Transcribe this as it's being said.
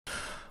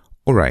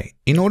All right,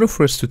 in order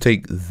for us to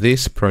take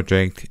this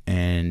project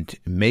and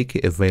make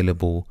it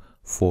available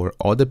for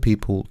other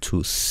people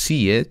to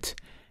see it,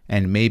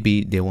 and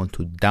maybe they want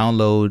to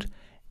download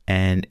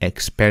and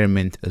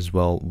experiment as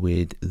well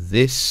with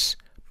this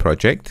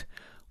project,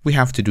 we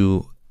have to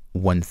do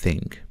one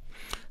thing.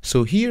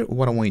 So here,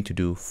 what I want you to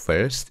do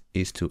first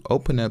is to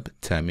open up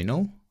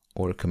terminal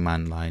or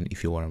command line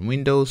if you are on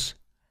Windows,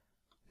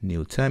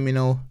 new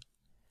terminal,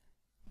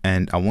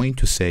 and I want you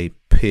to say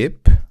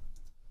pip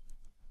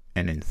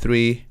and then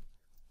 3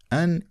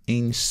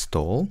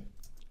 uninstall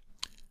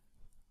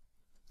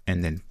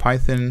and then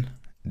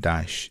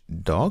python-docs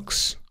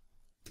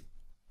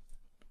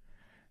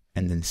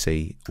and then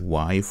say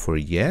Y for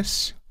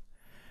yes,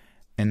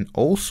 and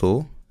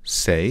also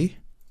say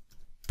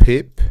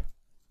pip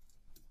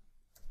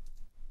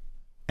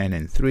and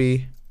then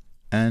 3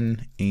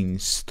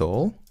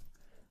 uninstall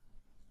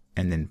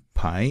and then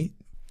py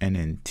and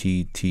then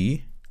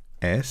ttsx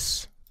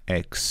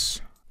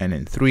and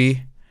then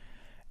 3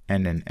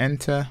 and then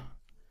enter,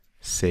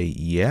 say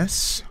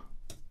yes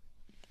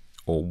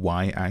or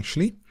Y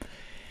actually,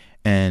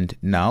 and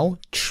now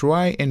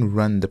try and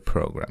run the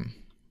program.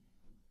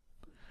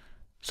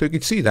 So you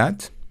can see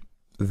that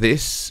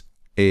this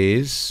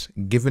is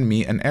giving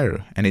me an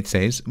error and it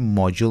says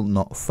module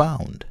not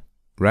found,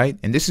 right?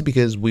 And this is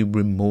because we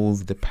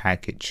removed the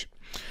package.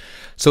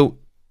 So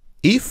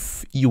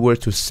if you were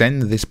to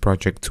send this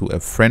project to a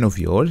friend of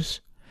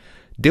yours,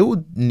 they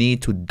would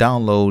need to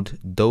download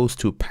those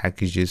two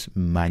packages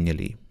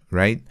manually,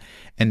 right?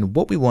 And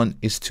what we want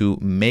is to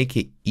make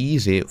it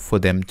easy for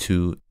them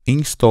to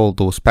install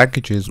those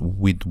packages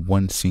with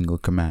one single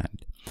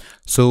command.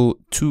 So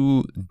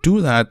to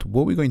do that,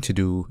 what we're going to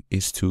do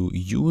is to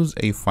use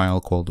a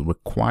file called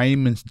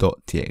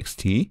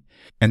requirements.txt,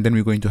 and then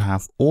we're going to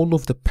have all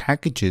of the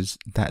packages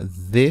that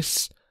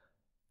this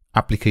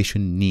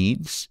application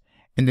needs,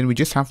 and then we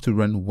just have to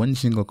run one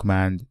single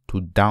command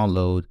to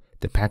download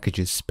the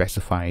packages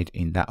specified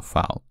in that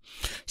file.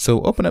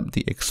 So open up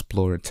the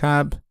Explorer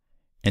tab,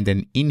 and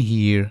then in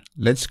here,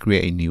 let's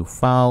create a new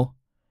file,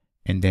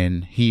 and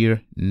then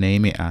here,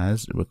 name it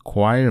as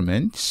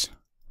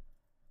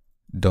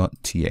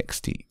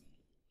requirements.txt.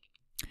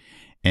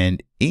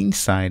 And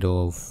inside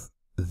of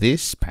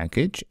this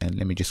package, and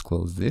let me just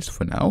close this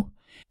for now,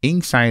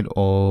 inside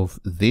of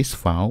this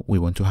file, we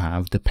want to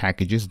have the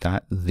packages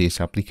that this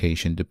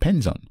application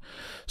depends on.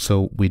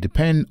 So we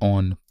depend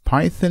on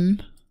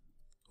Python,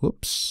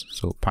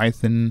 so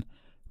Python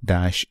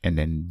dash and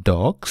then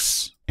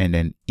docs and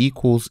then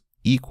equals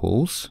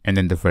and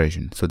then the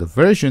version. So the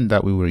version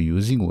that we were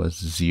using was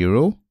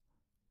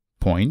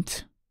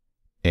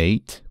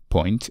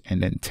 0.8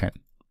 and then 10.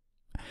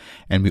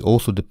 And we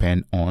also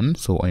depend on,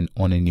 so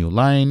on a new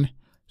line,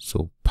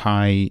 so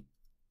py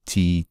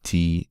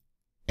ttsx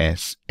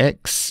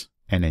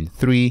and then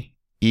 3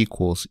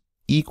 equals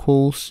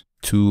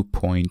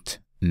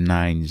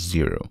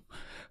 2.90.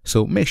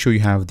 So make sure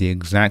you have the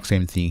exact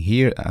same thing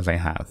here as I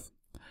have.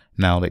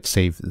 Now let's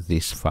save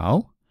this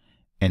file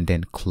and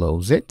then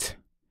close it.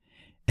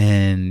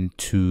 And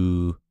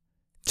to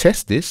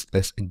test this,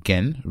 let's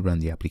again run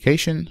the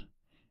application.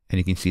 And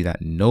you can see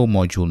that no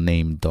module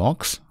name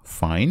docs,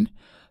 fine.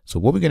 So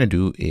what we're going to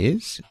do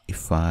is,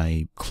 if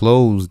I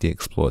close the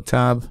Explorer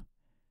tab,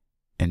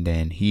 and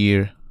then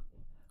here,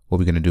 what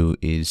we're going to do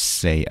is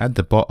say at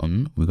the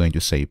bottom, we're going to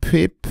say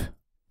pip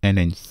and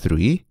then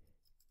 3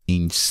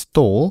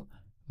 install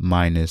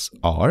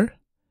 -r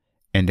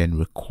and then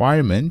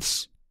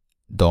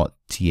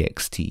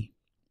requirements.txt.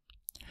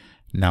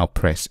 Now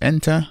press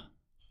enter,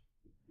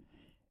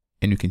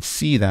 and you can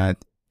see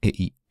that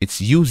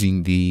it's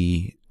using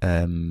the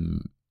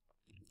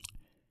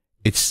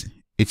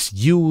it's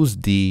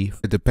used the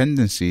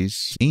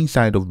dependencies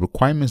inside of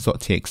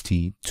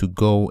requirements.txt to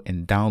go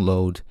and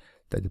download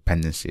the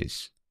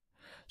dependencies.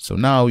 So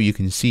now you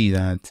can see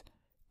that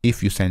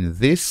if you send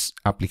this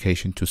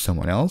application to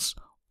someone else,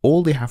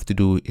 all they have to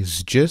do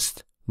is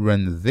just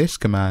run this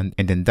command,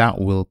 and then that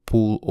will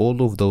pull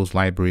all of those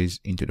libraries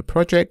into the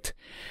project,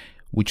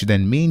 which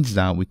then means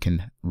that we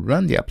can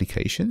run the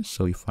application.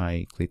 So if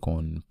I click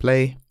on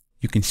play,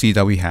 you can see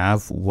that we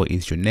have what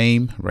is your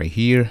name right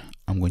here.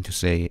 I'm going to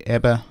say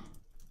Eba.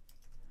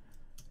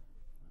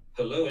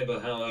 Hello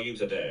Eba, how are you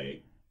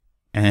today?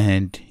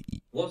 And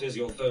what is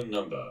your phone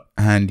number?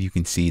 And you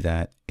can see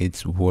that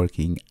it's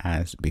working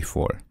as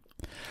before.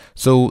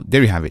 So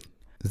there you have it.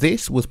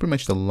 This was pretty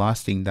much the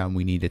last thing that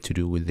we needed to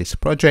do with this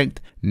project.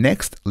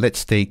 Next,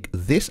 let's take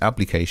this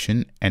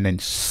application and then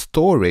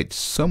store it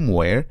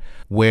somewhere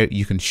where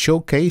you can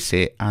showcase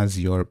it as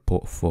your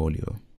portfolio.